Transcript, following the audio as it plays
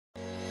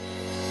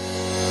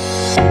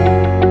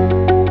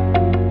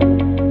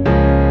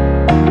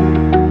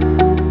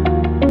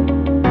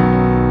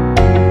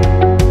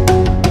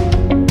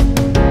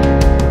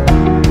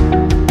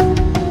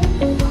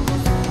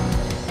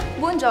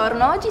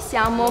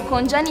Siamo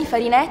con Gianni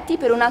Farinetti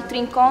per un altro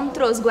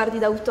incontro Sguardi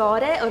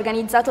d'autore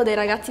organizzato dai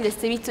ragazzi del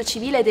Servizio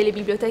Civile e delle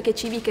Biblioteche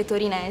Civiche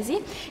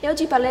Torinesi, e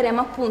oggi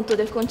parleremo appunto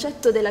del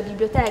concetto della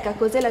biblioteca,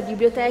 cos'è la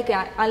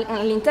biblioteca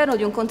all'interno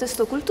di un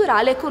contesto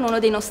culturale, con uno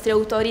dei nostri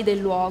autori del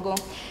luogo.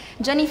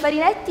 Gianni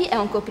Farinetti è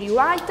un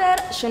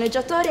copywriter,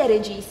 sceneggiatore e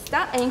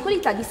regista, e in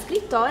qualità di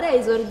scrittore è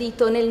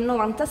esordito nel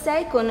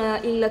 1996 con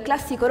il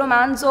classico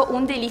romanzo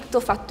Un delitto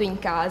fatto in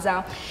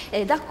casa.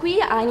 E da qui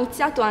ha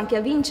iniziato anche a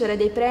vincere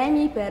dei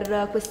premi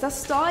per questa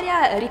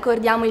storia.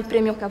 Ricordiamo il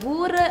premio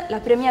Cavour, la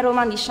Premia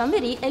Roman di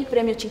Chambéry e il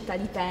premio Città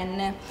di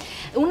Penne.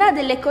 Una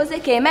delle cose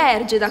che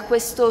emerge da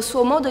questo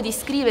suo modo di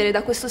scrivere,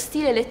 da questo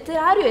stile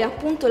letterario, è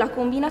appunto la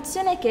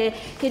combinazione che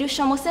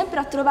riusciamo sempre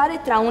a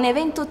trovare tra un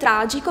evento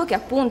tragico, che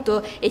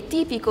appunto è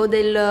tipico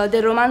del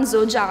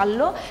romanzo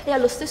giallo, e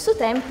allo stesso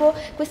tempo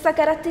questa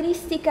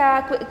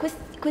caratteristica,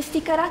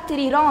 questi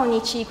caratteri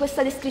ironici,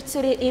 questa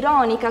descrizione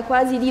ironica,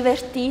 quasi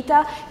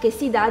divertita, che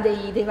si dà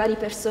dei vari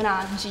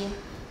personaggi.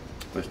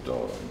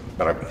 Questo,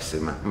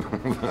 bravissima.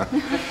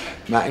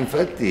 Ma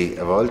infatti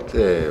a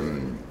volte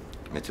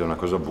c'è una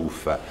cosa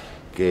buffa,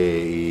 che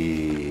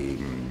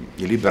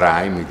i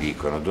librai mi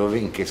dicono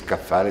in che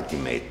scaffale ti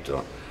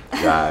metto.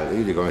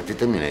 Io dico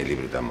mettetemi nei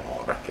libri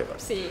d'amore, che va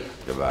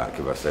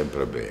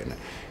sempre bene.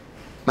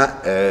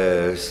 Ma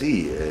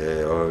sì,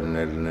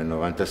 nel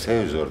 96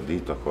 ho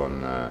esordito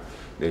con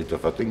Delitto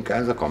fatto in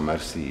casa con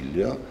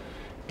Marsilio,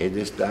 ed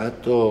è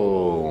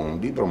stato un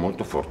libro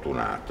molto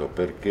fortunato,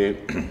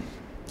 perché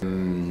è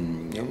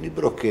un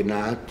libro che è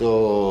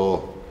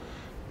nato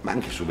ma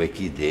anche su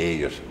vecchie idee.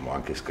 Io ho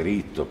anche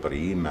scritto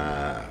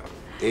prima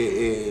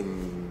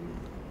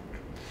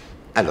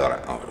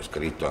allora ho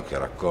scritto anche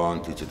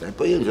racconti, eccetera. E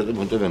poi a un certo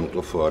punto è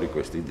venuto fuori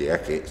questa idea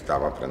che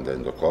stava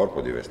prendendo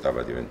corpo,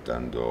 stava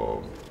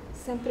diventando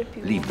sempre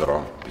più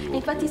libro.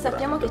 Infatti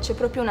sappiamo che c'è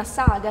proprio una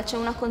saga, c'è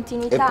una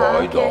continuità. E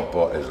poi anche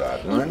dopo,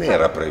 esatto, non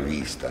era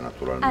prevista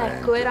naturalmente.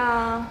 Ecco,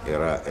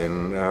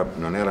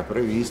 non era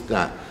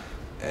prevista.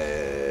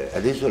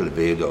 Adesso le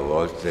vedo a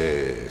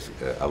volte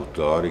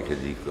autori che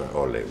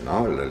dicono,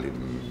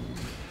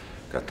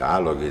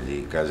 cataloghi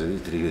di case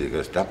editrici,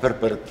 che sta per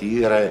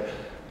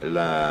partire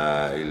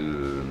la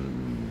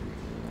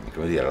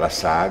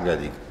saga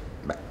di,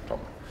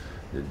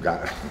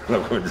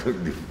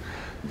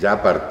 già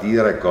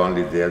partire con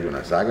l'idea di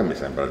una saga mi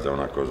sembra già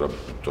una cosa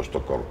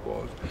piuttosto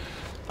corposa.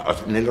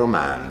 Nel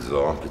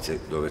romanzo,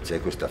 dove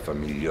c'è questa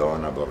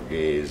famigliona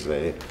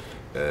borghese,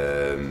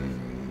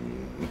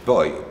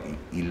 poi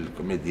il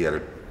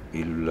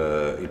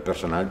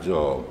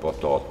personaggio un po'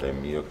 totem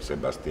mio,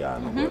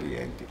 Sebastiano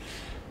Guarienti,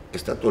 è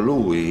stato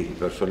lui il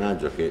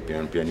personaggio che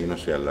pian pianino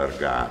si è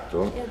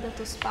allargato e ha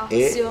dato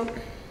spazio, e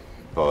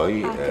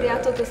poi ha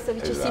creato questa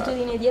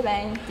vicissitudine di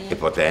eventi. E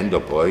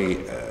potendo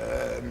poi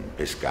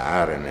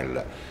pescare nei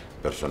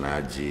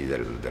personaggi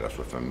della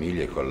sua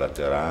famiglia, i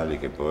collaterali,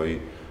 che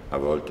poi a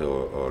volte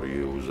ho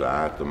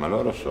riusato, ma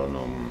loro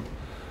sono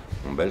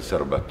un bel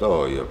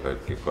serbatoio,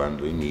 perché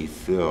quando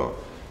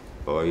inizio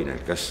poi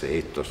nel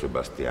cassetto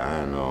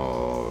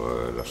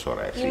Sebastiano, la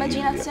sorella,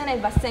 l'immaginazione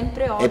va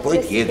sempre oltre. E poi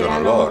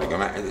chiedono loro,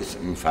 ma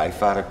mi fai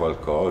fare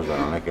qualcosa,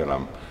 non è che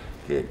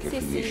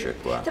finisce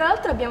qua. Tra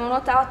l'altro abbiamo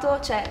notato,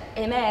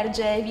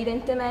 emerge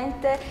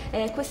evidentemente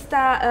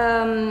questa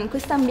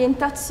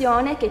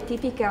ambientazione che è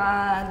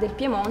tipica del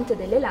Piemonte,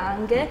 delle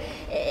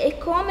Langhe, e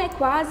come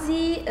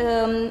quasi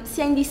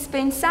sia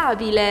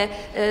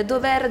indispensabile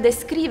dover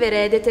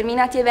descrivere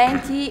determinati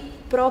eventi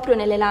proprio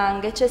nelle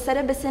Langhe,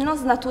 sarebbe se non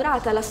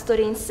snaturata la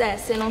storia in sé,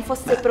 se non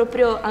fosse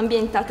proprio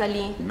ambientata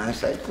lì. Ma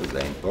sai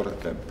cos'è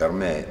importante? Per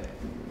me,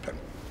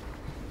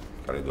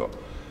 credo,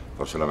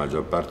 forse la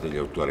maggior parte degli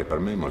autori, per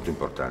me è molto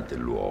importante il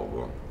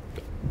luogo,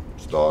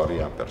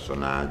 storia,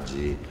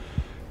 personaggi.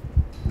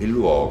 Il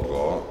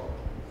luogo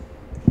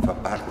fa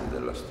parte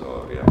della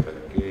storia,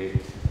 perché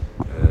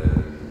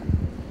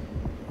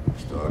le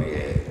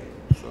storie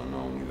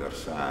sono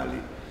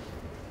universali,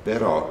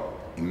 però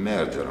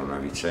immergere una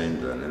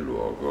vicenda nel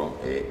luogo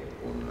è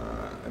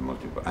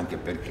molto importante, anche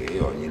perché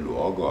ogni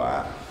luogo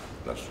ha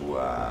la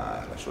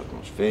sua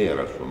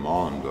atmosfera, il suo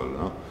mondo,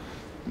 no?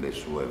 Le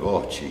sue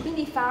voci.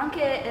 Quindi fa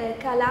anche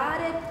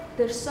calare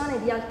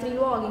persone di altri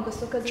luoghi, in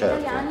questo caso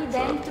italiani,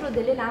 dentro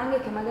delle Langhe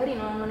che magari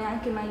non hanno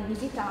neanche mai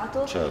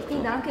visitato,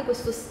 quindi dà anche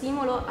questo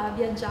stimolo a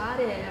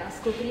viaggiare, a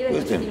scoprire questi luoghi.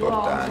 Questo è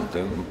importante,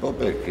 un po'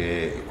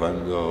 perché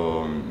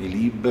quando i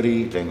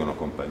libri tengono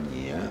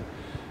compagnia,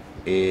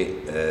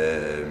 e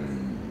è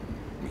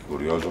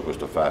curioso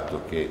questo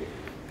fatto che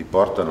ti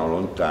portano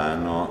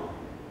lontano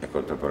e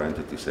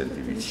contemporaneamente ti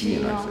senti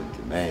vicino ai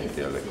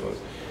sentimenti, alle cose.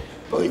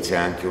 Poi c'è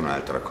anche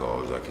un'altra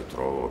cosa che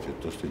trovo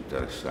piuttosto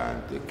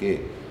interessante,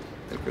 che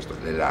per questo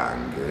le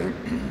Langhe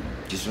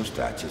c'è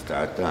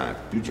stata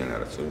più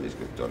generazioni di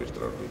scrittori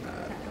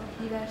straordinari.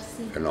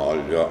 Diversi.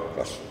 Fenoglio,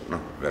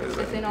 per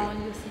esempio.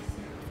 Fenoglio,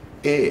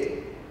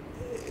 E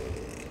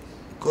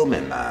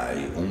come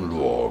mai un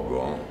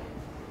luogo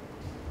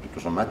tutto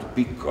sommato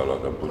piccolo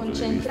da un punto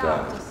di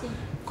vista,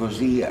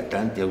 così a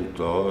tanti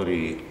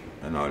autori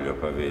Nolio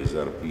Pavese,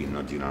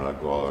 Arpino, Gina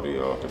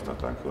Lagorio, che è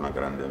stata anche una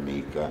grande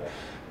amica,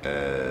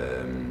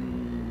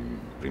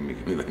 primi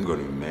che mi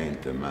vengono in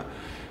mente, ma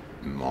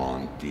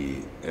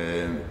Monti,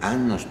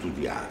 hanno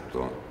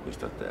studiato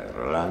questa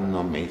terra,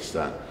 l'hanno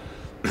messa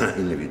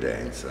in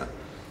evidenza,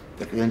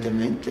 perché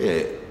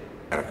evidentemente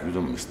racchiude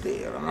un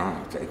mistero,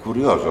 no? Cioè, è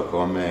curioso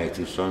come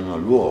ci sono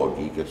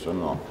luoghi che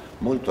sono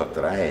molto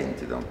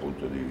attraenti da un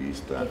punto di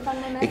vista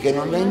e che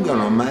non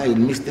vengono mai, il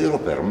mistero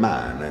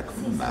permane,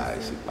 come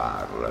mai si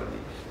parla di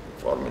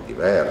forme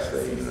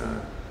diverse,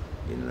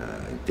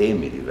 in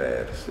temi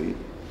diversi,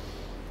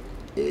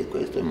 e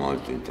questo è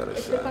molto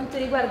interessante. E per quanto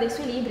riguarda i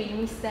suoi libri il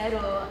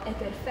mistero è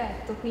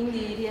perfetto,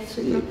 quindi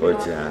riesce proprio poi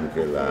c'è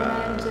anche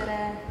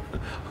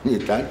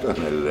ogni tanto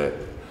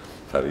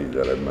fa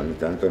ridere, ma ogni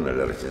tanto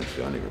nelle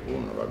recensioni che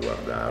uno va a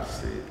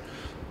guardarsi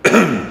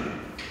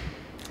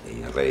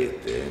in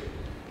rete,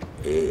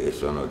 e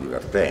sono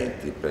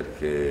divertenti,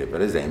 perché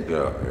per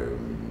esempio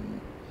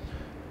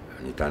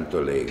ogni tanto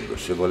leggo: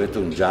 se volete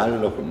un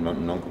giallo,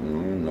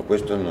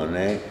 questo non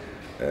è,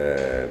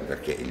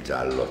 perché il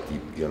giallo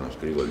tipico, io non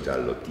scrivo il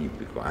giallo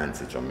tipico,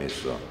 anzi ci ho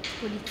messo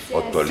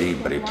 8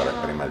 libri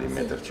prima di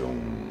metterci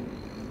un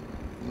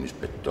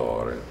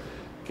ispettore,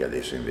 che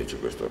adesso invece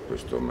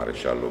questo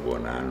maresciallo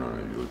Buonanno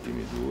negli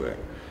ultimi 2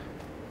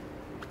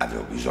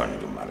 avevo bisogno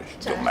di un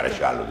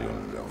maresciallo,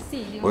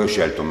 poi ho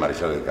scelto un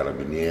maresciallo dei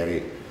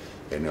carabinieri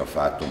e ne ho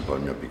fatto un po'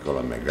 il mio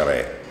piccolo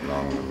Maigret,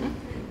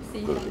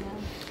 così.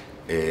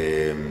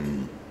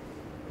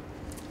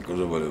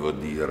 Cosa volevo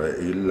dire?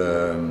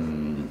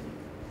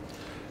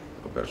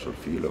 Ho perso il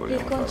filo.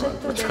 Il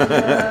concetto di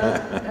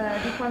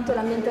quanto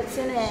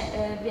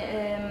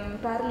l'ambientazione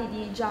parli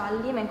di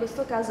gialli, ma in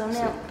questo caso non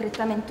è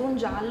prettamente un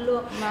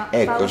giallo, ma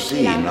ecco,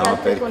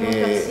 altre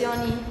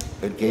connotazioni.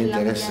 Perché è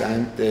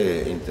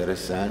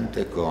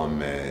interessante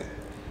come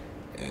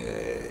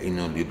in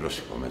un libro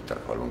si può mettere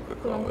qualunque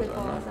cosa.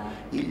 No?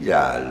 Il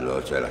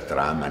giallo, cioè la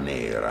trama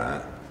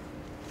nera,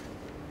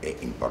 è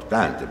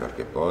importante,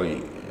 perché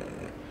poi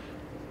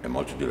è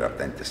molto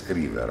divertente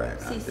scrivere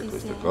anche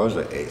queste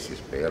cose, e si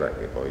spera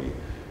che poi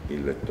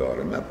il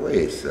lettore, ma può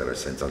essere,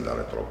 senza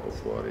andare troppo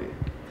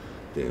fuori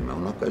tema,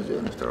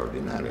 un'occasione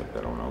straordinaria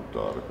per un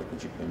autore, perché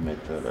ci puoi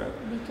mettere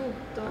di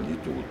tutto.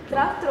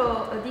 Tra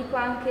l'altro dico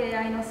anche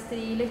ai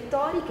nostri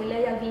lettori che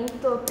lei ha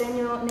vinto il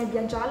premio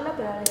Nebbia Gialla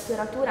per la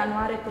letteratura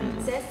noire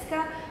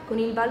poliziesca con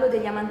Il ballo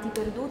degli amanti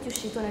perduti,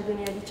 uscito nel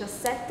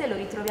 2017, lo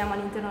ritroviamo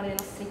all'interno dei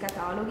nostri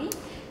cataloghi,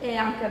 e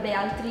anche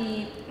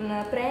altri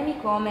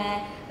premi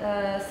come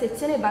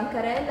sezione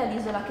Bancarella,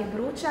 L'isola che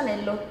brucia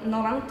nel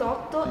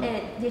 98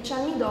 e 10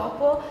 anni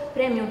dopo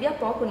premio Via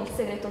Po con Il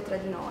segreto tra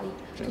di noi.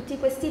 Tutti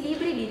questi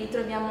libri li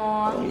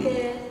ritroviamo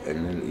anche...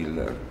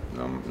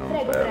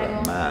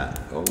 Prego. Ma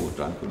ho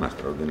avuto anche una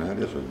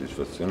straordinaria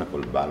soddisfazione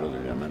col ballo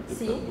degli amanti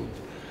perduti,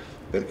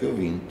 perché ho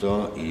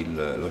vinto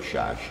lo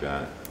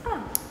Sciascia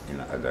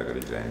ad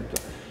Agrigento,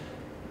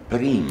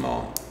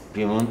 primo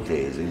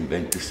piemontese in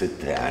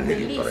 27 anni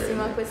di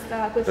premio.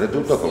 Questa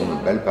Oltretutto con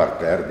un bel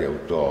parterre di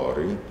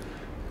autori,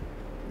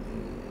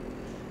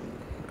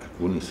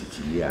 alcuni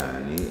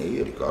siciliani, e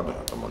io ricordo, ho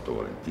fatto molto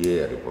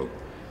volentieri, poi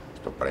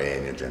questo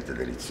premio, gente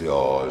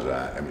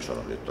deliziosa, e mi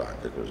sono detto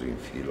anche così in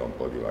filo un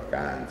po' di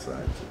vacanza.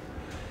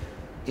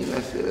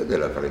 La sera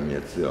della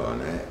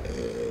premiazione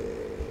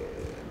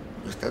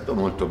è stato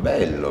molto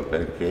bello,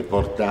 perché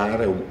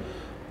portare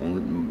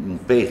un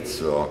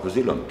pezzo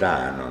così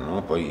lontano,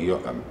 no? Poi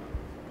io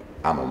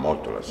amo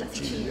molto la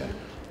Sicilia,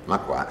 ma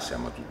qua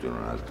siamo tutti in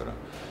un'altra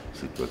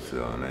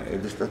situazione,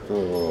 ed è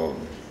stato,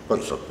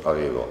 poi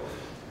avevo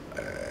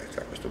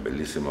questo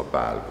bellissimo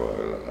palco,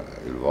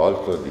 il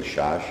volto di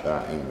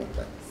Sciascia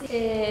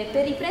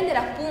per riprendere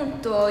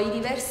appunto i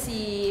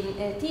diversi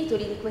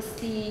titoli di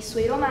questi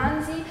suoi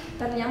romanzi,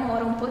 parliamo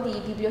ora un po'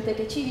 di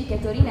Biblioteche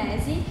civiche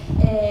torinesi,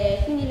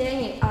 quindi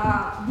lei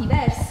ha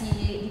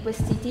diversi di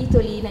questi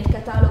titoli nel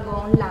catalogo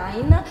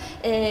online.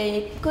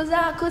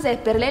 Cos'è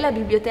per lei la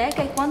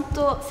biblioteca, e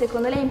quanto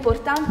secondo lei è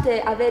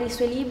importante avere i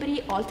suoi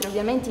libri, oltre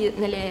ovviamente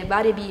nelle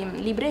varie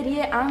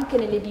librerie, anche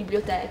nelle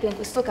biblioteche, in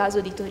questo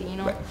caso di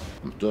Torino?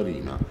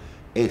 Torino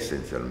è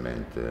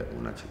essenzialmente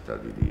una città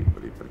di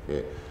libri,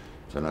 perché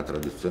c'è una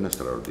tradizione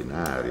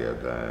straordinaria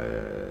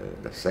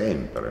da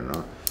sempre,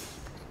 no?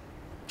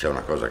 C'è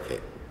una cosa che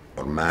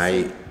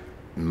ormai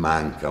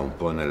manca un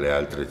po' nelle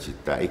altre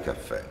città: i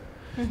caffè.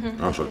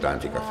 Non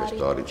soltanto i caffè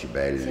storici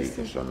belli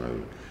che sono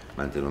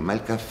mantenuti, ma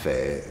il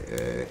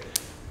caffè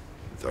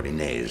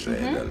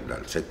torinese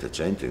dal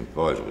Settecento in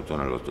poi, soprattutto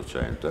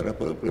nell'Ottocento, era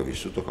proprio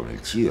vissuto come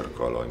il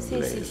circolo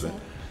inglese,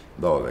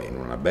 dove in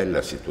una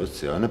bella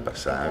situazione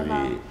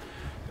passavi,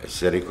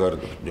 se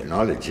ricordo,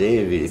 no,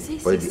 leggevi,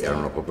 poi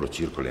erano proprio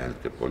circoli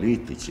anche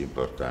politici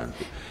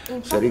importanti.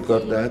 Infatti, se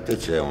ricordate,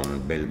 c'è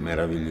un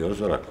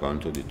meraviglioso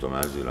racconto di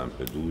Tomasi di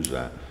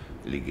Lampedusa,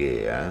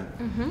 Ligea,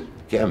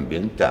 che è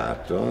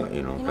ambientato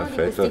in un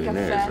caffè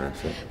torinese.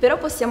 Però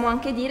possiamo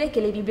anche dire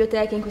che le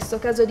biblioteche, in questo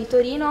caso di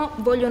Torino,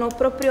 vogliono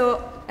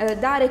proprio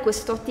dare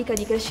quest'ottica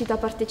di crescita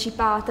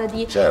partecipata,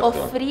 di Certo.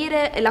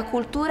 offrire la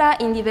cultura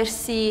in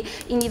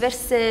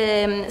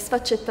diverse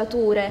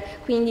sfaccettature,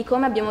 quindi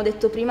come abbiamo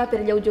detto prima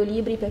per gli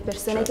audiolibri per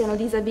persone Certo. che hanno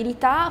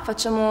disabilità,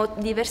 facciamo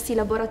diversi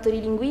laboratori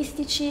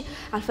linguistici,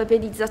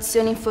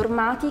 alfabetizzazione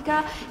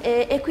informatica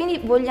e quindi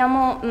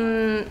vogliamo,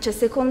 cioè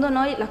secondo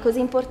noi la cosa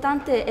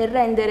importante è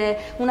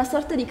rendere una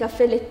sorta di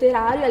caffè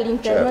letterario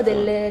all'interno Certo,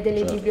 delle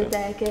certo.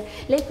 biblioteche.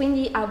 Lei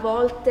quindi a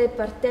volte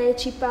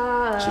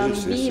partecipa,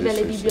 vive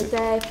le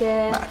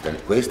biblioteche. Ma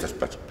questa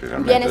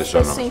specialmente Viene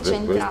adesso spesso in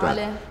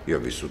centrale. Io ho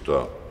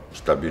vissuto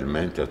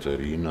stabilmente a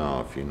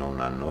Torino fino a un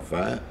anno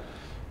fa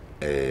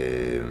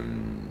e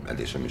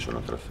adesso mi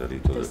sono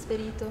trasferito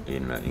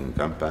in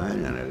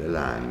campagna, nelle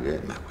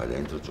Langhe, ma qua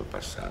dentro ci ho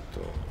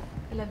passato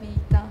La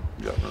vita.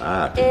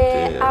 giornate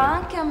E intere. ha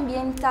anche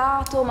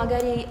ambientato,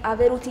 magari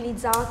aver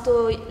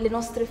utilizzato le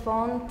nostre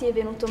fonti è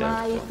venuto Certo,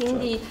 mai,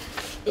 quindi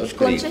certo. il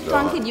concetto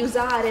anche di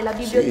usare la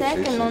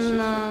biblioteca e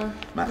non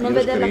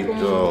vederla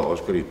come Ho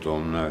scritto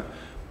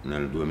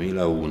nel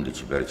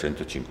 2011 per i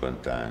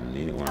 150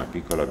 anni una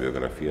piccola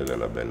biografia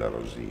della bella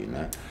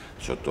Rosina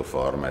sotto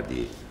forma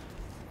di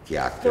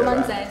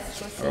chiacchiera.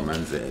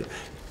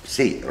 romanzesco.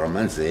 Sì,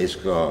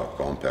 romanzesco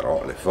con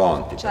però le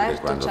fonti, perché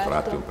Certo, quando certo.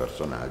 tratti un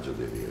personaggio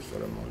devi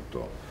essere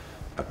molto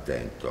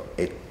attento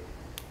e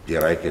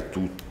direi che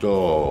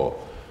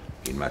tutto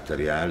il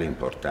materiale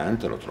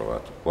importante l'ho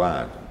trovato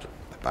qua, a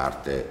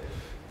parte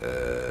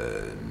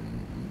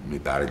mi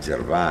pare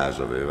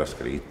Gervaso aveva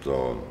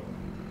scritto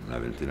una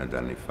ventina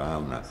d'anni fa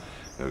una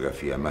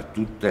biografia, ma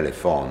tutte le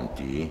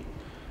fonti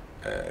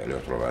le ho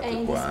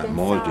trovate qua,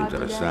 molto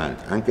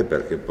interessanti, anche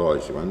perché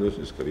poi quando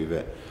si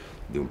scrive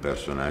di un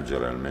personaggio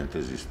realmente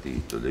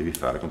esistito devi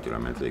fare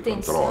continuamente dei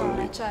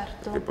controlli,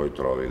 certo. perché poi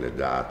trovi le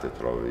date,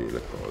 trovi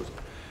le cose.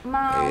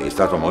 Ma È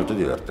stato molto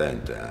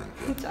divertente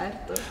anche.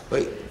 Certo.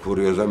 Poi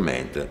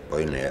curiosamente,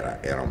 poi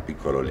era un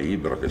piccolo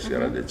libro che si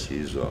era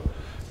deciso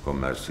con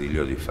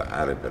Marsilio di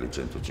fare per i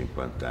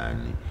 150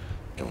 anni,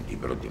 è un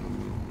libro di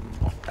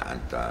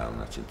 80,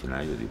 una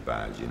centinaia di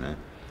pagine,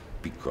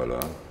 piccolo,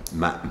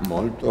 ma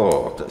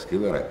molto, da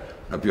scrivere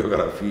una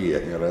biografia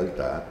in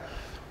realtà.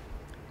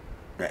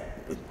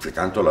 C'è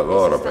tanto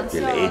lavoro perché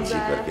leggi,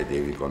 perché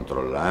devi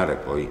controllare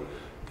poi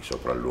i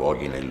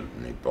sopralluoghi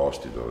nei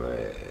posti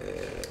dove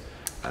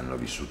hanno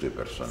vissuto i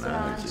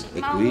personaggi.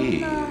 E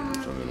qui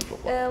sono venuto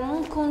qua.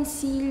 Un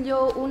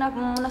consiglio,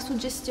 una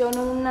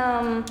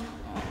suggestione,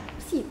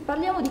 sì,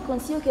 parliamo di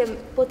consiglio che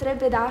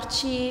potrebbe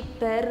darci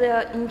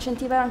per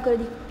incentivare ancora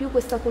di più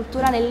questa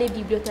cultura nelle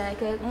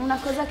biblioteche. Una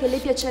cosa che le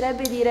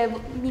piacerebbe dire,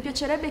 mi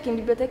piacerebbe che in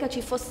biblioteca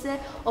ci fosse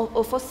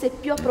o fosse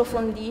più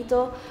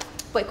approfondito.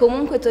 Poi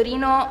comunque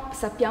Torino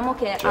sappiamo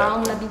che ha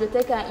una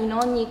biblioteca in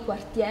ogni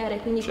quartiere,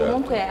 quindi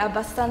comunque è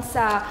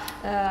abbastanza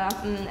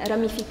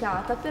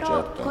ramificata,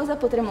 però cosa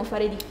potremmo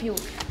fare di più?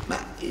 Ma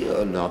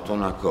io noto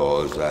una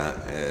cosa,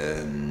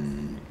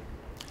 un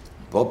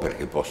po'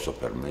 perché posso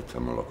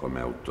permettermelo come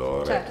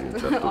autore, di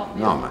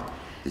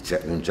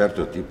un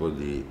certo tipo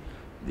di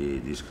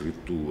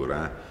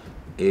scrittura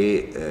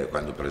e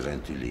quando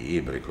presento i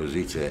libri,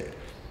 così c'è...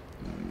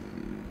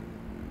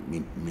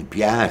 Mi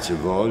piace,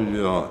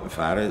 voglio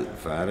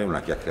fare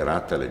una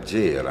chiacchierata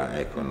leggera,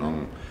 ecco,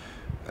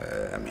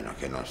 a meno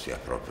che non sia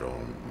proprio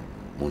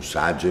un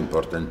saggio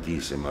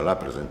importantissimo, la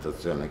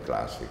presentazione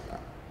classica,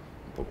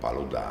 un po'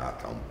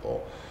 paludata, un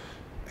po'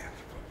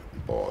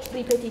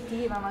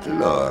 ripetitiva magari.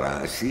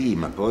 Allora, sì,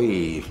 ma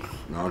poi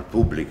no, il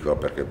pubblico,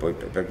 perché poi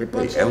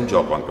è un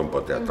gioco anche un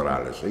po'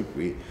 teatrale, sei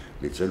qui,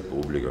 lì c'è il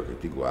pubblico che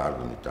ti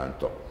guarda, ogni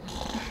tanto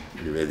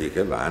li vedi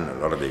che vanno,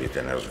 allora devi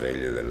tenere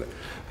svegli un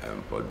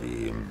po'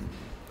 di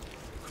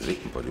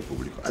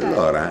pubblico.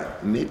 Allora,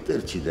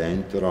 metterci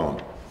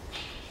dentro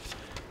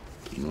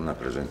in una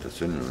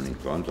presentazione, in un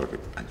incontro, che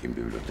anche in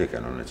biblioteca,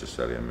 non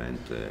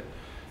necessariamente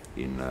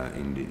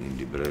in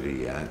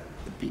libreria,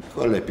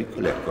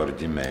 piccoli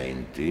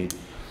accorgimenti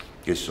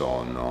che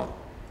sono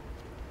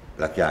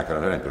la chiacchiera,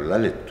 per esempio la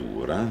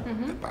lettura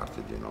da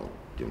parte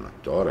di un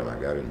attore,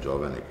 magari un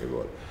giovane che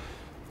vuole,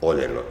 o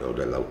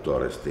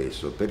dell'autore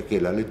stesso, perché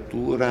la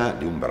lettura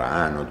di un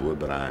brano, 2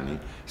 brani,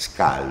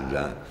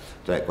 scalda,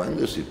 cioè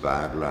quando si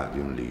parla di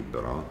un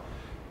libro,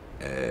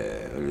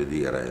 voglio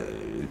dire,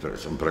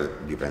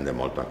 dipende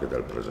molto anche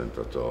dal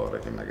presentatore,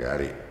 che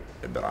magari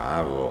è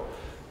bravo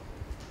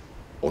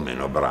o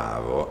meno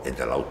bravo, e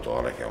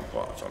dall'autore che un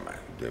po', insomma,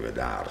 deve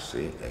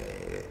darsi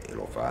e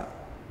lo fa,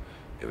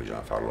 e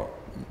bisogna farlo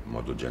in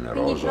modo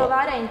generoso. Quindi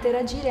provare a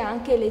interagire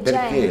anche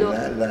leggendo,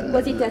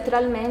 quasi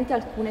teatralmente,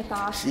 alcune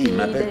parti. Sì,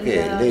 ma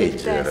perché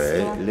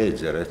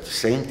leggere,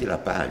 senti la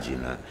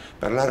pagina,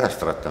 parlare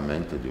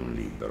astrattamente di un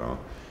libro,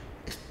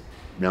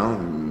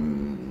 no?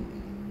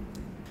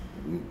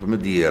 Come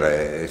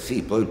dire,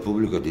 sì, poi il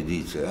pubblico ti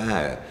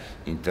dice,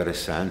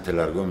 interessante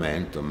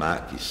l'argomento,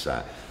 ma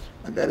chissà.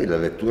 Magari la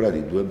lettura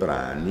di 2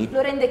 brani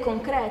lo rende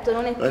concreto,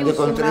 non è più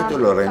concreto,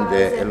 lo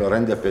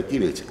rende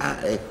appetibile, dice,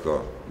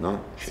 ecco,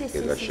 no? Sì.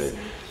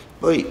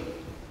 Poi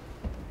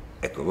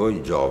ecco,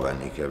 voi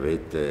giovani che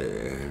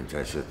avete,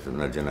 cioè siete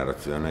una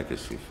generazione che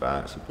si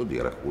può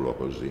dire a culo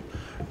così,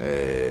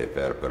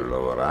 per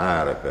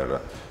lavorare,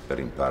 per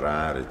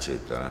imparare,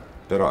 eccetera,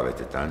 però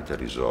avete tante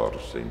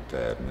risorse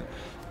interne,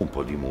 un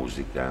po' di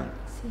musica,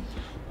 sì.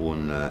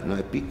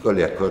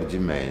 Piccoli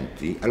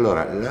accorgimenti.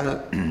 Allora,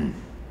 un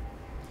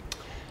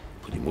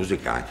po' di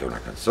musica, anche una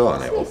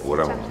canzone, sì,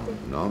 oppure sì, certo.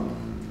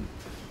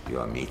 Io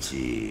ho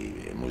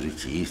amici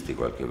musicisti,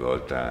 qualche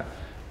volta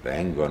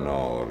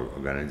vengono,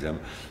 organizziamo,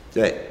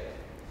 cioè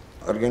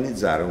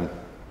organizzare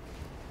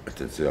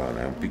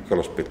attenzione, un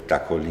piccolo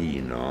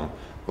spettacolino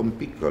con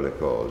piccole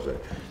cose.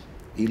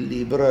 Il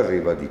libro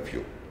arriva di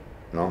più,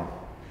 no?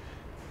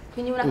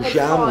 Quindi una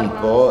usciamo performance.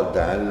 Un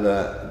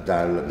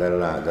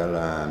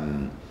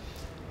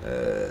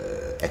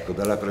po'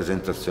 dalla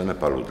presentazione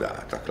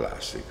paludata,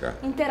 classica.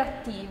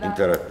 Interattiva.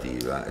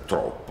 Interattiva, è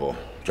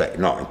troppo. Cioè,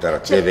 no,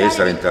 deve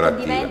essere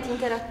interattiva. Diventi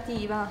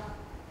interattiva.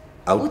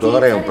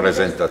 Autore è un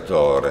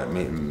presentatore,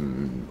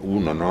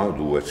 uno, no?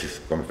 Due,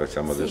 come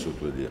facciamo adesso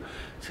tu e io.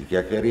 Ci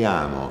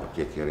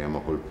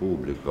chiacchieriamo col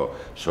pubblico,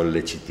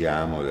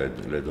 sollecitiamo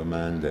le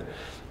domande,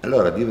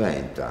 allora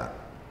diventa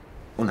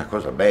una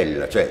cosa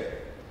bella, cioè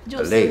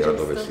giusto, allegra,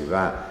 giusto. Dove si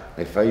va,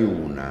 ne fai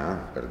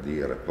una, per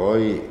dire,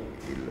 poi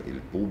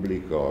il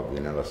pubblico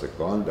viene alla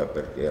seconda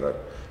perché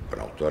con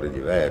autori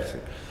diversi.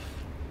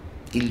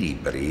 I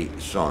libri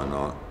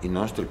sono i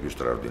nostri più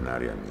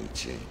straordinari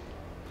amici,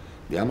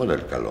 diamo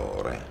del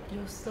calore.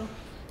 Giusto.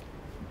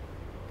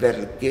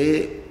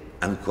 Perché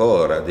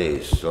ancora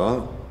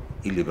adesso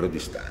il libro è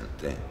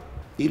distante,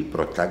 il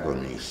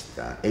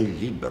protagonista è il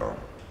libro,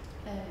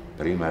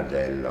 prima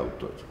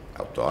dell'autore.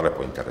 L'autore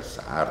può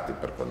interessarti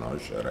per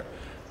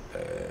conoscere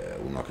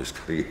uno che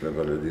scrive,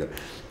 voglio dire,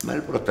 ma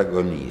il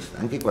protagonista,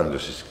 anche quando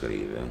si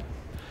scrive,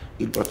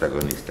 il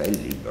protagonista è il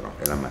libro,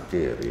 è la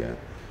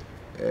materia.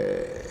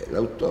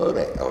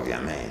 L'autore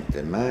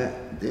ovviamente, ma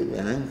deve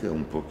anche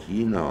un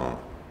pochino,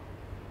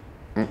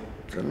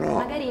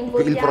 no,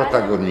 il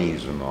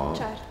protagonismo,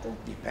 certo.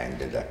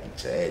 Dipende da chi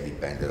c'è,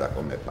 dipende da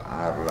come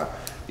parla,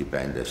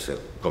 dipende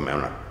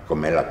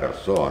com'è la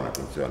persona,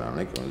 funziona, non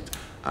è come dice,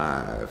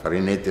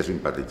 Farinetti è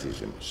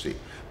simpaticissimo, sì,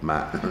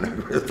 ma non è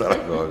questa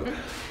la cosa.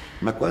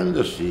 Ma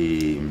quando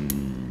si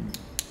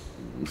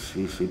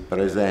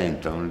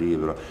presenta un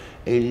libro,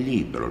 è il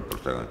libro il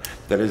protagonista.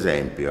 Per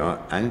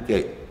esempio,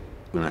 anche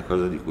una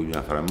cosa di cui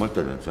bisogna fare molta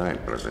attenzione è il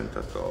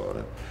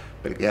presentatore,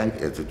 perché anche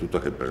innanzitutto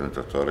che il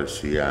presentatore è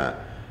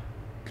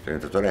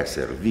a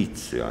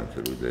servizio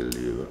anche lui del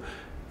libro.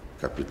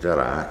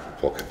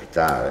 Può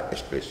capitare, e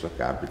spesso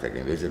capita, che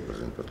invece il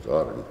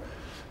presentatore,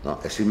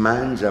 no, e si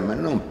mangia, ma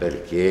non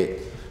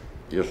perché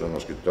io sono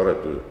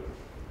scrittore,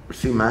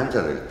 si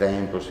mangia del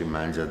tempo, si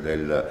mangia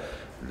del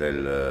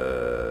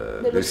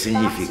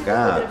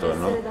significato,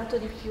 no? Dato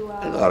di più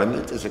Allora,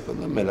 mentre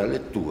secondo me la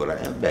lettura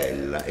è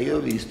bella, e io ho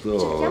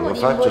visto, lo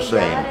faccio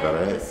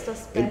sempre,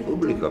 e il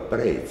pubblico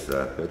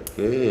apprezza,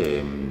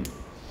 perché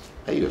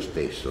è io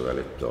stesso da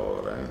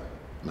lettore,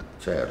 ma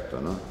certo,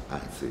 no?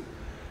 Anzi,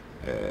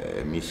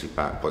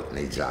 poi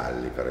nei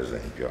gialli, per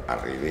esempio,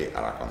 arrivi a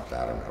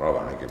raccontare una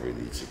roba, non è che poi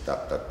dici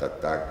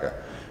tac,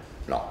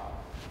 no.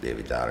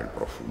 Devi dare il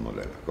profumo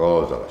della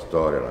cosa, la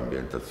storia,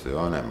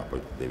 l'ambientazione, ma poi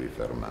ti devi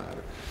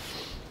fermare.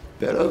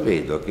 Però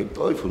vedo che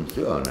poi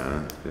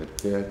funziona,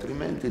 perché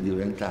altrimenti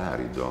diventa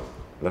arido.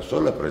 La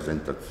sola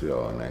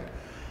presentazione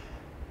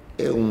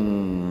è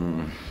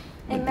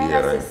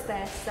mera se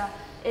stessa.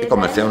 È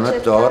come se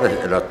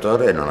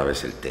l'attore non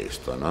avesse il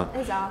testo, no?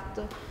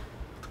 Esatto.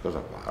 Cosa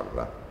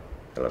parla?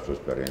 È la sua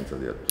esperienza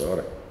di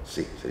attore?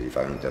 Sì, se gli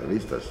fai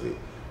un'intervista sì.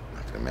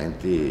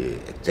 Altrimenti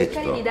è testo.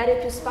 Cercare di dare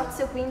più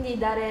spazio, quindi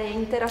dare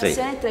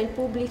interazione tra il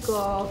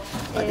pubblico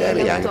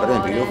magari e anche, per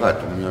l'autore. esempio, io ho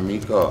fatto un mio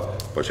amico,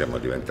 poi siamo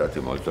diventati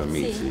molto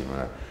amici,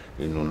 ma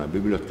in una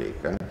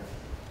biblioteca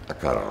a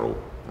Carrù,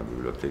 una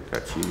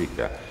biblioteca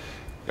civica.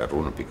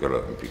 Carrù è un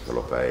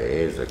piccolo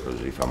paese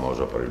così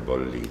famoso per il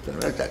bollito. In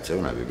realtà c'è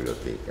una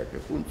biblioteca che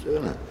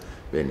funziona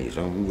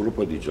benissimo, un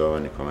gruppo di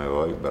giovani come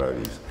voi,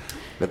 bravissimi.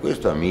 Da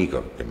questo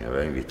amico che mi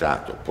aveva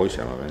invitato, poi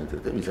siamo venuti,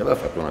 mi aveva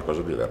fatto una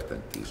cosa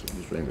divertentissima,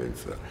 di sua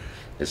invenzione.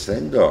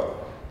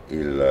 Essendo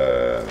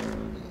il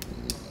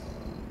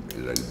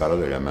ballo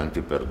degli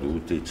amanti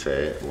perduti,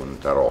 c'è un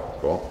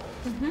tarocco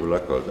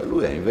sulla cosa,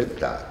 lui ha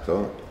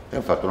inventato e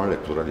ha fatto una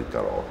lettura di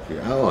tarocchi.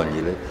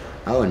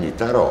 A ogni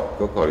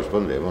tarocco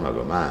corrispondeva una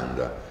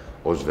domanda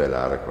o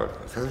svelare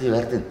qualcosa. È stato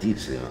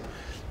divertentissimo,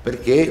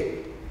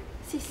 perché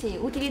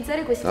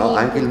utilizzare questi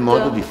anche il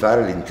modo di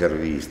fare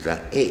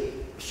l'intervista, e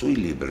sui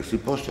libri si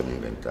possono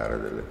inventare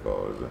delle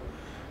cose,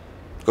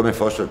 come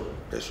fosse,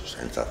 adesso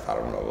senza fare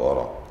un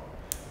lavoro,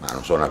 ma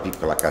non so, una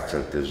piccola caccia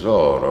al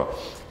tesoro,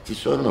 ci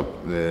sono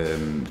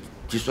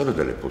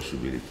delle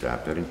possibilità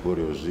per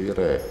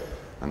incuriosire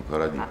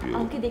ancora di più.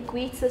 Anche dei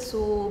quiz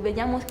su,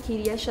 vediamo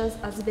chi riesce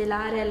a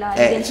svelare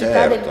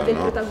l'identità del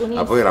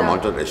protagonista. Ma poi era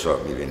molto,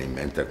 adesso mi viene in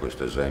mente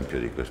questo esempio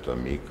di questo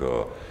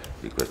amico,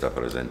 di questa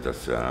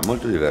presentazione,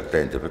 molto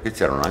divertente, perché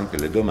c'erano anche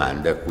le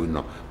domande a cui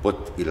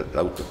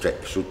cioè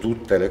su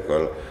tutte le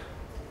cose,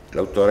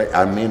 l'autore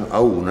almeno a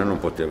una non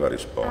poteva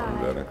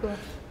rispondere. ecco.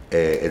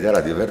 Ed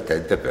era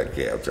divertente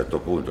perché a un certo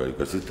punto di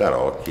questi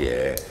tarocchi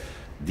è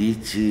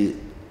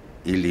dici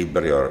i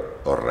libri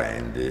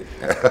orrendi.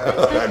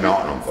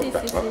 No, non Sì, poteva.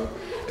 sì, sì.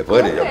 E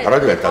poi Comunque, però è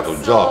diventato un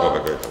posso- gioco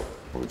perché ho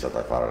cominciato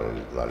a fare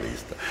la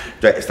lista.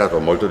 Cioè è stato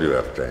molto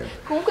divertente.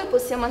 Comunque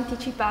possiamo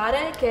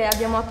anticipare che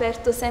abbiamo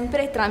aperto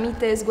sempre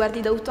tramite Sguardi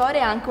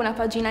d'Autore anche una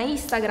pagina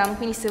Instagram,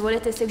 quindi se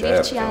volete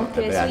seguirci Certo,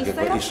 anche su anche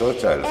Instagram. i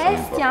social sono E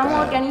stiamo importanti.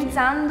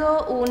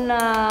 organizzando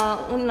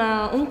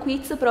un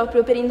quiz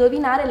proprio per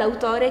indovinare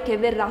l'autore che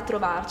verrà a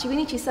trovarci,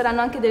 quindi ci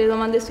saranno anche delle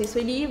domande sui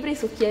suoi libri,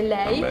 su chi è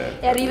lei, Vabbè,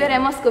 e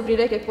arriveremo a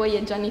scoprire che poi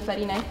è Gianni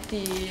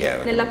Farinetti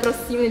nel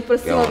prossimo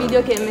Che è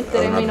video che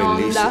metteremo in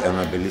onda. È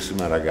una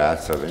bellissima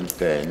ragazza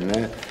ventenne.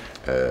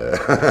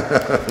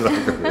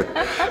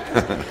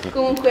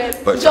 Comunque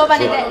Poi,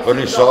 giovane con dentro,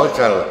 i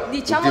social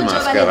diciamo tutti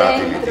giovane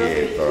mascherati dentro, di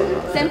dietro,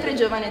 no? sempre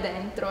giovane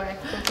dentro,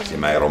 ecco. Sì,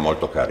 ma ero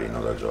molto carino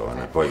da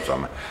giovane, poi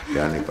insomma gli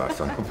anni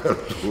passano per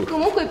tutti.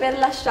 Comunque, per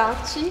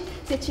lasciarci,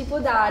 se ci può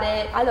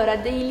dare allora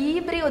dei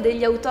libri o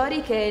degli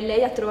autori che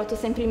lei ha trovato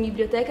sempre in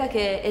biblioteca,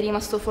 che è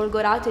rimasto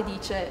folgorato e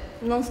dice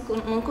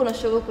non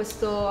conoscevo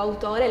questo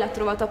autore, l'ha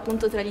trovato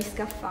appunto tra gli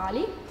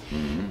scaffali.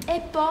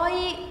 E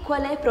poi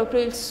qual è proprio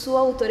il suo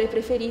autore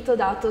preferito,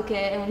 dato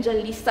che è un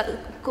giallista?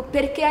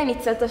 Perché ha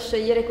iniziato a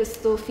scegliere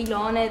questo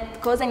filone?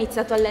 Cosa ha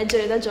iniziato a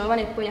leggere da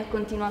giovane e poi ha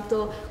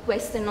continuato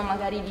questo e non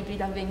magari libri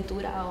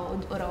d'avventura o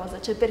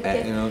rosa? Cioè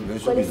perché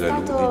Adesso qual è vi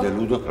stato...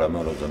 deludo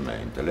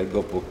clamorosamente,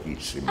 leggo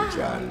pochissimi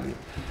gialli,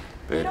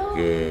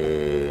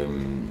 perché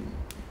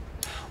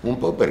un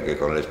po' perché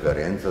con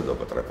l'esperienza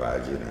dopo 3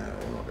 pagine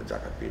uno che ha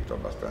già capito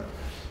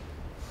abbastanza.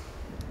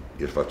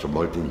 Io faccio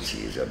molti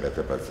incisi,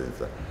 abbiate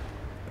pazienza.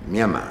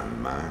 Mia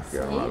mamma, che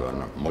era una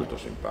donna molto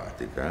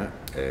simpatica,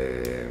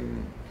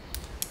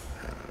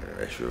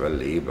 esceva il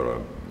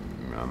libro,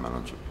 mia mamma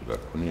non c'è più da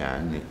alcuni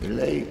anni, e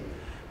lei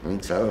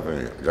cominciava a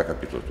dire, già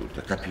capito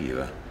tutto,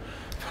 capiva.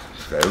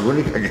 È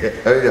l'unica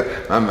che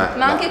mamma,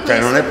 Ma anche no, cioè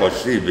non questo- è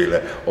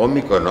possibile, o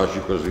mi conosci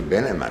così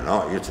bene, ma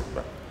no, io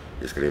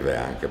scrive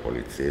anche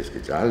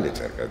polizieschi gialli,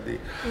 cerca di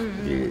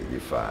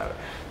fare.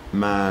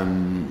 Ma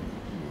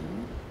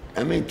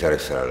a me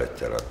interessa la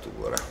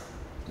letteratura,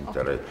 mi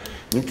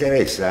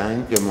interessa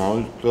anche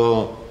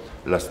molto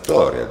la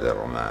storia del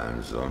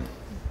romanzo.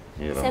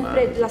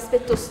 Sempre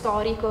l'aspetto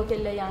storico che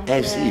lei anche...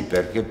 Eh sì,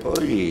 perché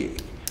poi,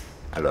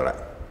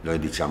 allora, noi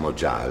diciamo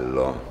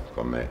giallo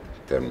come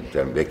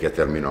vecchia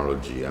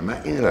terminologia, ma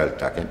in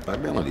realtà che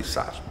parliamo di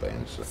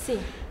suspense, Sì.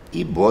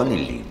 i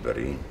buoni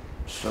libri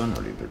sono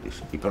libri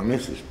i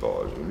Promessi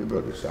Sposi, un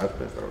libro di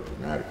suspense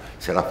straordinario,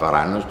 se la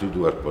faranno sti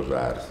due a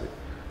sposarsi,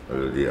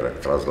 voglio dire,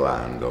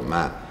 traslando,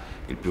 ma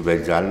il più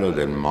bel giallo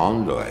del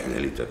mondo è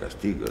Delitto e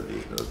Castigo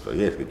di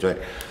Dostoevskij, cioè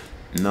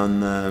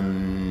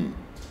non...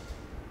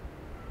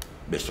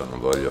 adesso non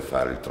voglio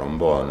fare il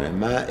trombone,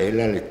 ma è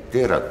la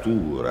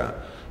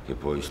letteratura che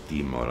poi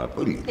stimola,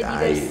 poi gli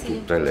dai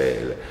tutte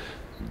il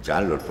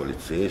giallo, il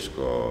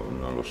poliziesco,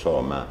 non lo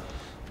so, ma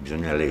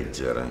bisogna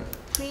leggere.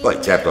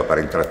 Poi certo per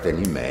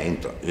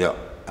intrattenimento,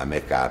 a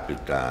me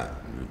capita,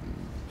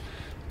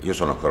 io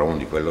sono ancora uno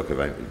di quelli che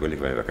va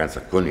in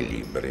vacanza con i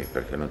libri,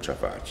 perché non ce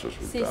la faccio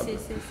sul tavolo.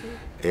 Sì.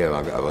 E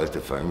a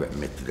volte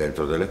metti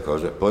dentro delle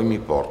cose, poi mi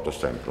porto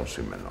sempre un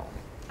simenone,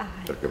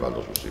 perché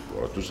vado sul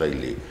sicuro. Tu sei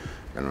lì,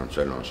 che non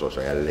so,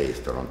 sei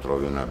all'estero, non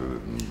trovi una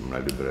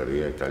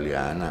libreria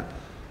italiana,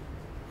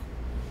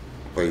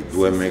 poi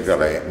 2 mega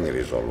mi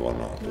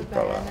risolvono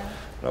tutta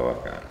la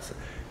vacanza.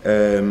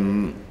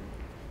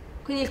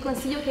 Quindi il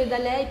consiglio che da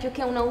lei, più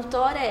che a un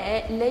autore,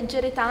 è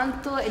leggere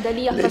tanto e da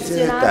lì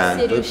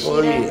appassionarsi e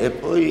riuscire... E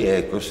poi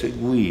ecco,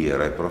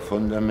 seguire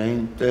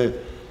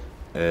profondamente,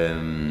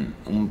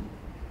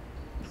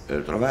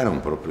 trovare un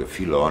proprio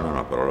filone,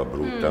 una parola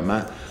brutta,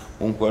 ma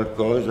un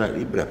qualcosa, i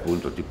libri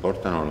appunto ti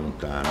portano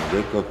lontano.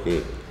 Ecco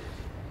che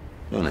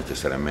non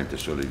necessariamente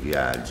solo i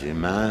viaggi,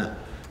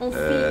 ma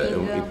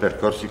i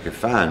percorsi che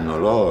fanno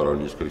loro,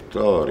 gli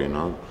scrittori,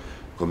 no?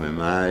 Come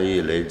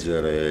mai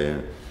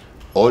leggere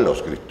o lo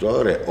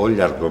scrittore o gli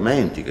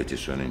argomenti che ci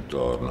sono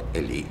intorno,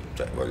 e lì,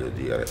 cioè, voglio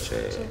dire,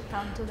 c'è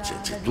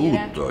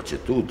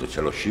tutto,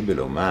 c'è lo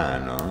scibile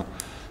umano,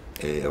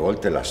 e a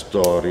volte la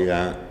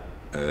storia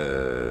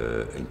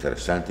è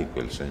interessante in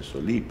quel senso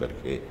lì,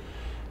 perché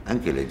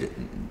anche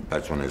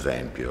faccio un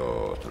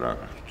esempio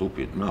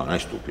stupido, no, non è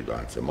stupido,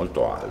 anzi è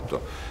molto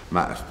alto,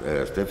 ma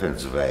Stefan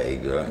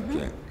Zweig, che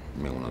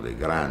è uno dei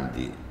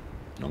grandi,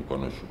 non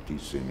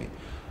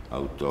conosciutissimi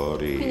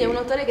autori. Quindi è un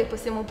autore che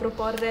possiamo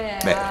proporre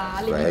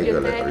alle Zweig,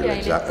 biblioteche,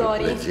 ai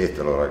lettori.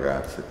 Leggetelo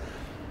ragazzi,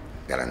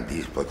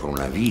 grandissimo, poi con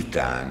una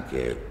vita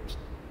anche,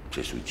 si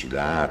è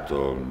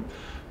suicidato,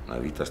 una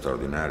vita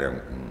straordinaria,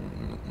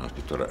 uno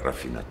scrittore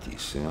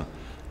raffinatissimo,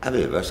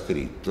 aveva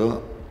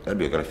scritto la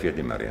biografia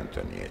di Maria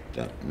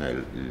Antonietta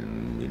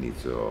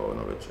nell'inizio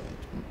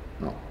Novecento,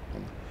 no,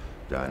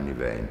 già anni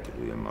 20,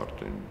 lui è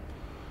morto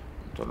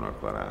intorno al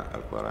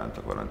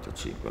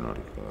 40-45, non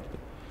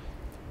ricordo.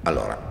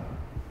 Allora,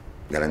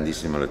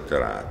 grandissimo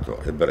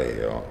letterato,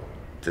 ebreo,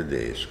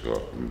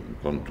 tedesco,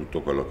 con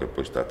tutto quello che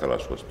poi è stata la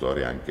sua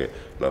storia, anche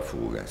la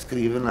fuga,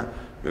 scrive una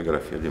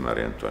biografia di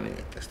Maria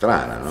Antonietta,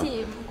 strana, no?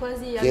 Sì,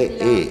 quasi che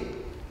è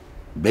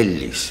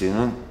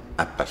bellissima,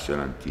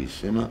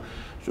 appassionantissima,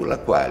 sulla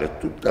quale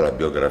tutta la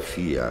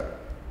biografia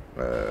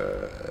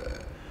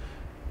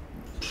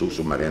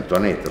su Maria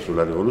Antonietta,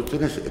 sulla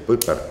rivoluzione, è poi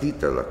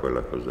partita da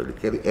quella cosa lì,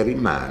 e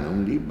rimane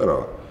un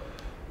libro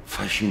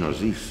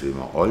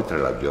fascinosissimo, oltre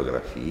alla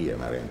biografia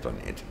Maria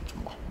Antonietta,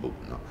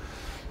 no?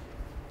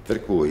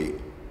 Per cui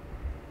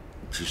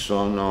ci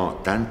sono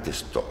tante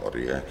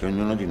storie che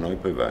ognuno di noi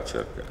poi va a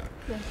cercare.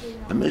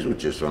 A me è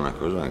successa una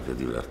cosa anche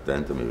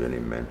divertente, mi viene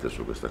in mente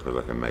su questa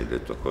cosa che mi hai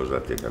detto, cosa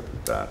ti è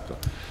capitato.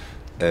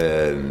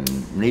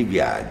 Nei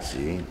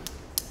viaggi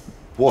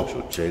può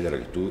succedere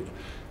che tu,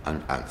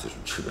 anzi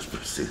succede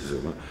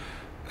spessissimo,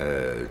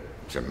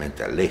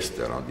 specialmente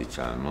all'estero,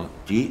 diciamo,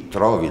 ti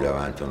trovi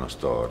davanti a una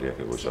storia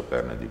che vuoi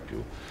saperne di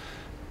più.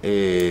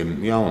 E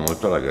io amo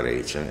molto la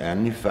Grecia, e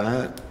anni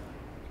fa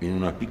in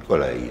una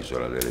piccola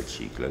isola delle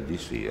Cicladi,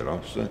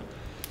 Siros,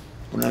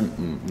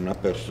 una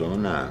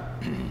persona,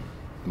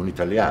 un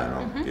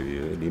italiano che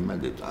vive lì, mi ha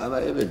detto: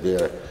 vai a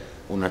vedere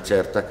una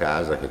certa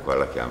casa, che qua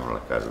la chiamano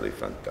la casa dei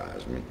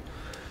fantasmi.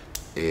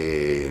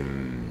 E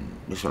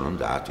mi sono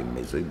andato in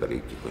mezzo ai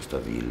bricchi, questa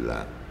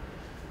villa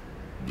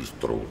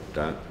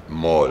distrutta,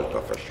 molto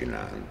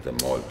affascinante,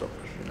 molto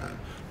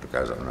affascinante. La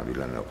casa è una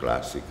villa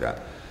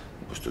neoclassica,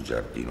 questo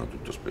giardino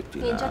tutto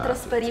spettinato. E già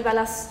traspariva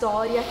la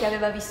storia che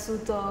aveva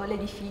vissuto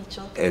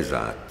l'edificio.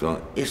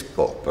 Esatto, e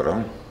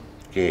scopro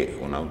che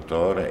un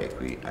autore, e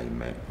qui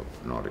ahimè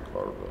non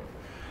ricordo,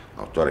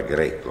 un autore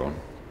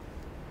greco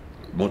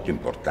molto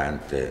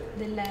importante,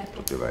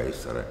 poteva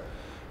essere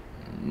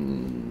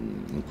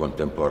un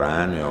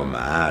contemporaneo,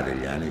 ma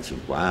degli anni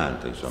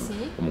 50, insomma,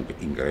 comunque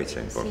in Grecia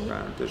è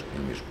importante,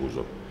 mi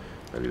scuso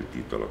per il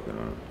titolo che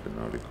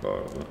non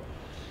ricordo,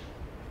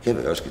 che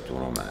aveva scritto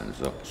un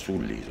romanzo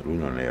sull'isola. Lui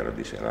non era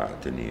di era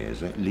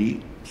ateniese,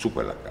 lì su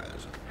quella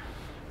casa,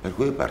 per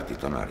cui è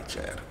partita una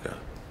ricerca,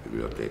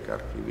 biblioteca,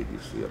 archivi di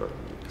Siros.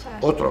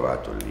 Ho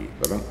trovato il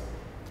libro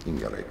in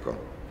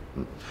greco.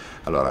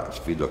 Allora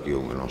sfido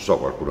chiunque, non so,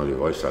 qualcuno di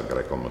voi sa il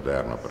greco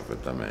moderno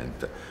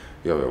perfettamente.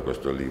 Io avevo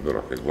questo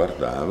libro che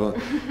guardavo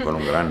con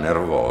un gran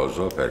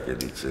nervoso, perché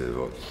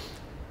dicevo,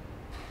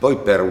 poi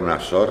per una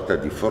sorta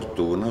di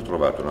fortuna ho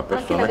trovato una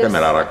persona che me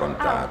l'ha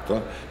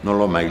raccontato, non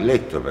l'ho mai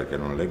letto perché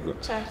non leggo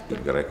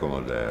il greco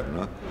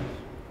moderno,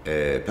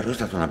 però è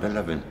stata una bella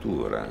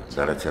avventura,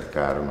 andare a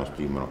cercare uno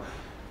stimolo,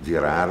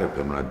 girare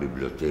per una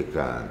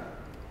biblioteca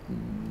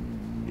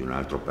di un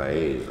altro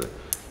paese,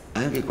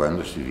 anche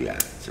quando si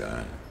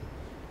viaggia.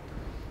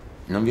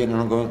 Non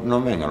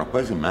vengono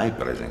quasi mai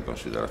prese in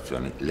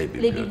considerazione le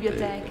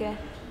biblioteche.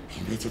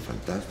 Invece è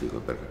fantastico,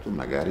 perché tu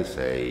magari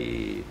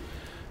sei,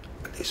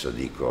 adesso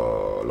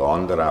dico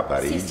Londra,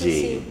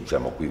 Parigi,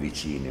 diciamo qui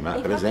vicini, ma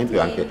per esempio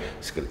anche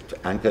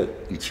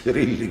il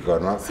cirillico,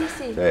 no?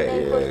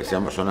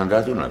 Sono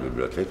andato in una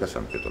biblioteca a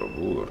San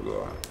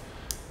Pietroburgo,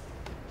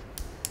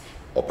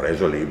 ho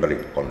preso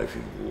libri con le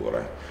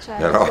figure,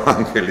 però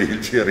anche lì il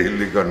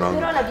cirillico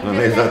non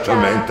è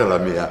esattamente la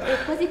mia.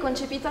 È quasi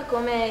concepita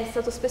come è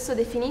stato spesso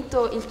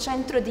definito il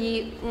centro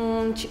di,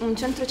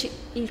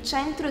 il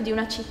centro di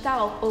una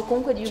città, o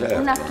comunque di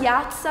una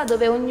piazza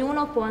dove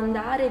ognuno può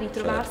andare,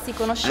 ritrovarsi,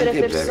 conoscere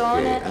anche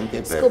persone,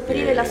 perché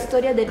scoprire la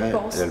storia del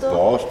posto.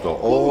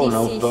 O un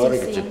autore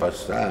che ci è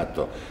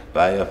passato.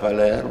 Vai a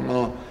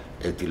Palermo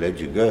e ti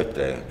leggi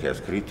Goethe, che ha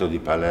scritto di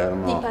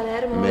Palermo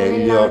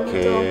meglio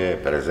che,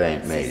 per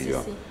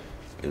esempio,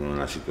 in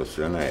una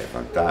situazione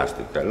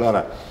fantastica.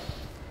 Allora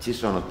ci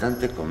sono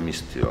tante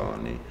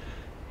commistioni,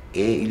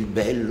 e il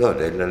bello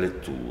della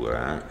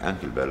lettura,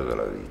 anche il bello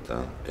della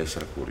vita, è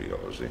essere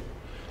curiosi,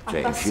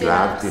 cioè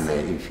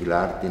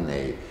infilarti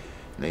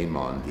nei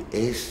mondi,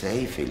 e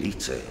sei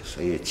felice,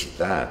 sei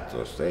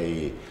eccitato,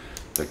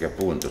 perché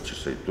appunto ci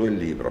sei tu il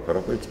libro,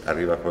 però poi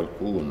arriva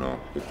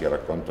qualcuno che ti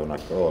racconta una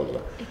cosa.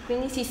 E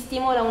quindi si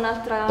stimola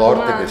un'altra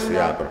porte che si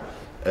aprono.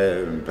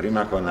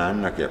 Prima con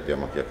Anna, che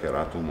abbiamo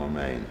chiacchierato un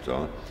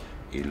momento,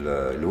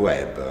 il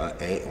web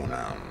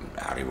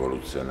ha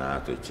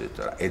rivoluzionato,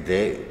 eccetera, ed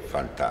è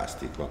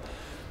fantastico.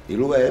 Il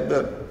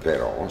web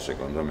però,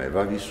 secondo me,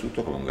 va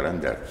vissuto come un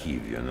grande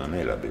archivio, non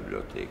è la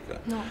biblioteca.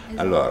 No,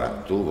 esatto. Allora,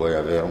 tu vuoi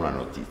avere una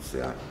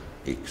notizia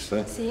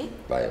X,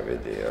 vai a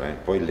vedere,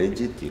 poi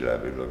leggiti la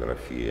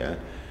bibliografia,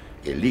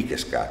 è lì che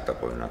scatta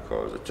poi una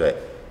cosa, cioè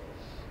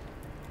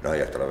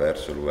noi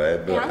attraverso il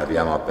web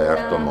abbiamo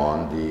aperto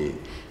mondi,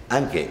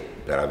 anche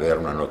per avere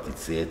una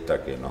notizietta,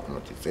 poi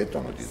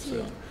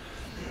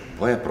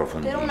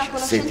approfondisci, però una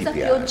conoscenza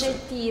più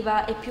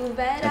oggettiva e più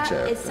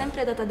vera è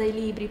sempre data dai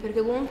libri,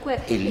 perché comunque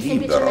è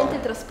semplicemente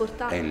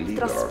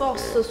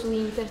trasposto su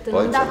internet,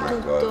 poi non dà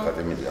tutto.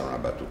 Fatemi dire una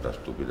battuta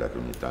stupida che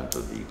ogni tanto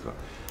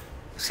dico: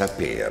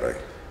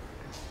 sapere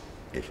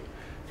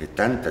che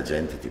tanta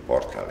gente ti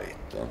porta a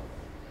letto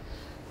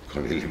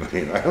con il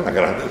librino è una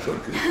grande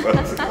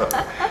soddisfazione.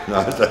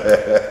 No,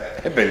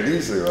 è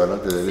bellissimo,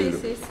 no?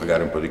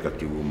 Magari un po' di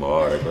cattivo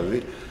umore,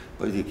 così,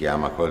 poi ti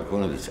chiama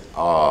qualcuno e dice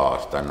oh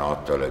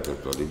stanotte ho letto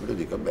il tuo libro, e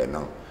dico beh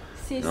no,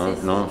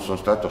 non sono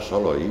stato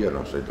solo io,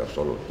 non sei da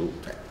solo tu.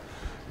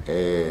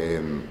 È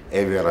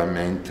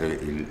veramente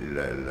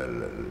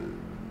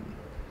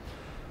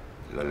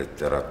la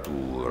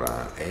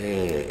letteratura,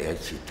 è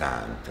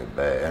eccitante,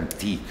 è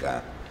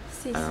antica,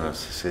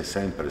 si è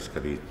sempre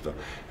scritto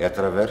e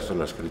attraverso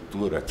la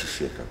scrittura ci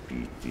si è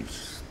capiti,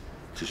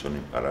 ci sono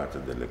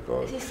imparate delle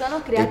cose. Si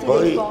sono creati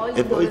dei fogli.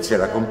 E poi c'è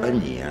la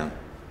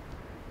compagnia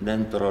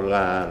dentro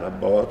la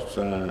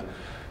bozza.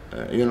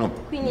 Io non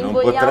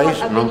potrei,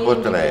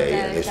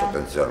 adesso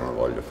attenzione, non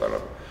voglio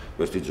farlo.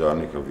 Questi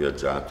giorni che ho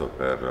viaggiato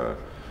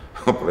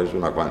ho preso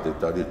una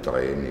quantità di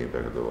treni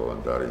perché dovevo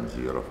andare in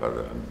giro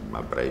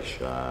a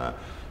Brescia,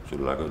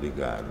 sul lago di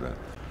Garda.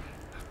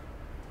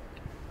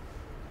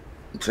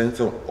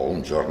 Senza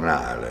un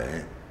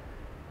giornale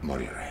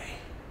morirei.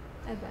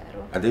 È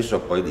vero. Adesso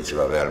poi dice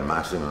vabbè al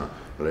massimo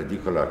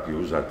l'edicola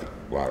chiusa ti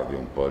guardi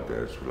un po'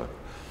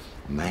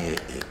 ma è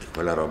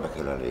quella roba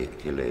che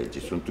leggi,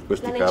 sono tutti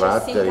questi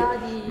caratteri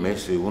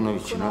messi uno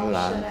vicino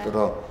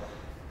all'altro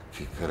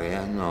che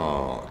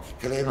creano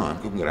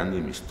anche un grande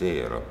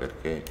mistero,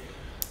 perché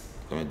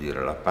come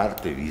dire, la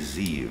parte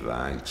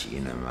visiva, il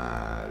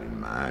cinema,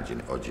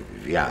 l'immagine, oggi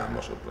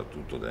viviamo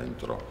soprattutto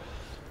dentro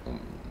un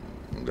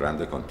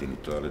grande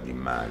contenitore di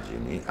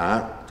immagini,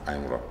 ha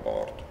un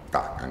rapporto,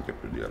 anche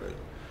più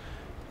diretto.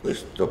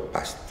 Questo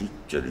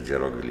pasticcio di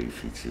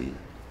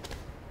geroglifici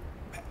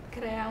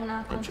crea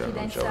una confidenza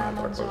non c'è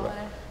un'altra maggiore. cosa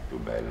più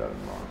bella al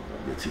mondo,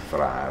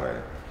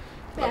 decifrare.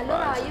 Beh,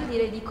 allora io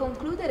direi di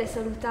concludere e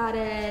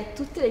salutare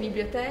tutte le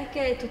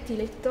biblioteche e tutti i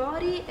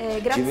lettori.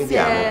 Grazie. Ci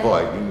vediamo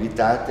poi, vi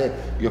invitate,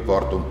 io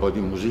porto un po' di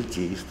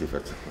musicisti.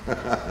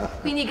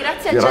 Quindi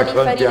grazie a Gianni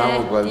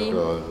Farinetti.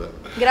 Qualcosa.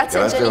 Grazie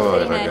a Gianni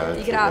voi,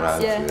 Farinetti,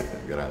 ragazzi, grazie.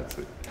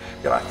 Grazie.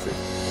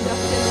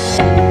 Grazie.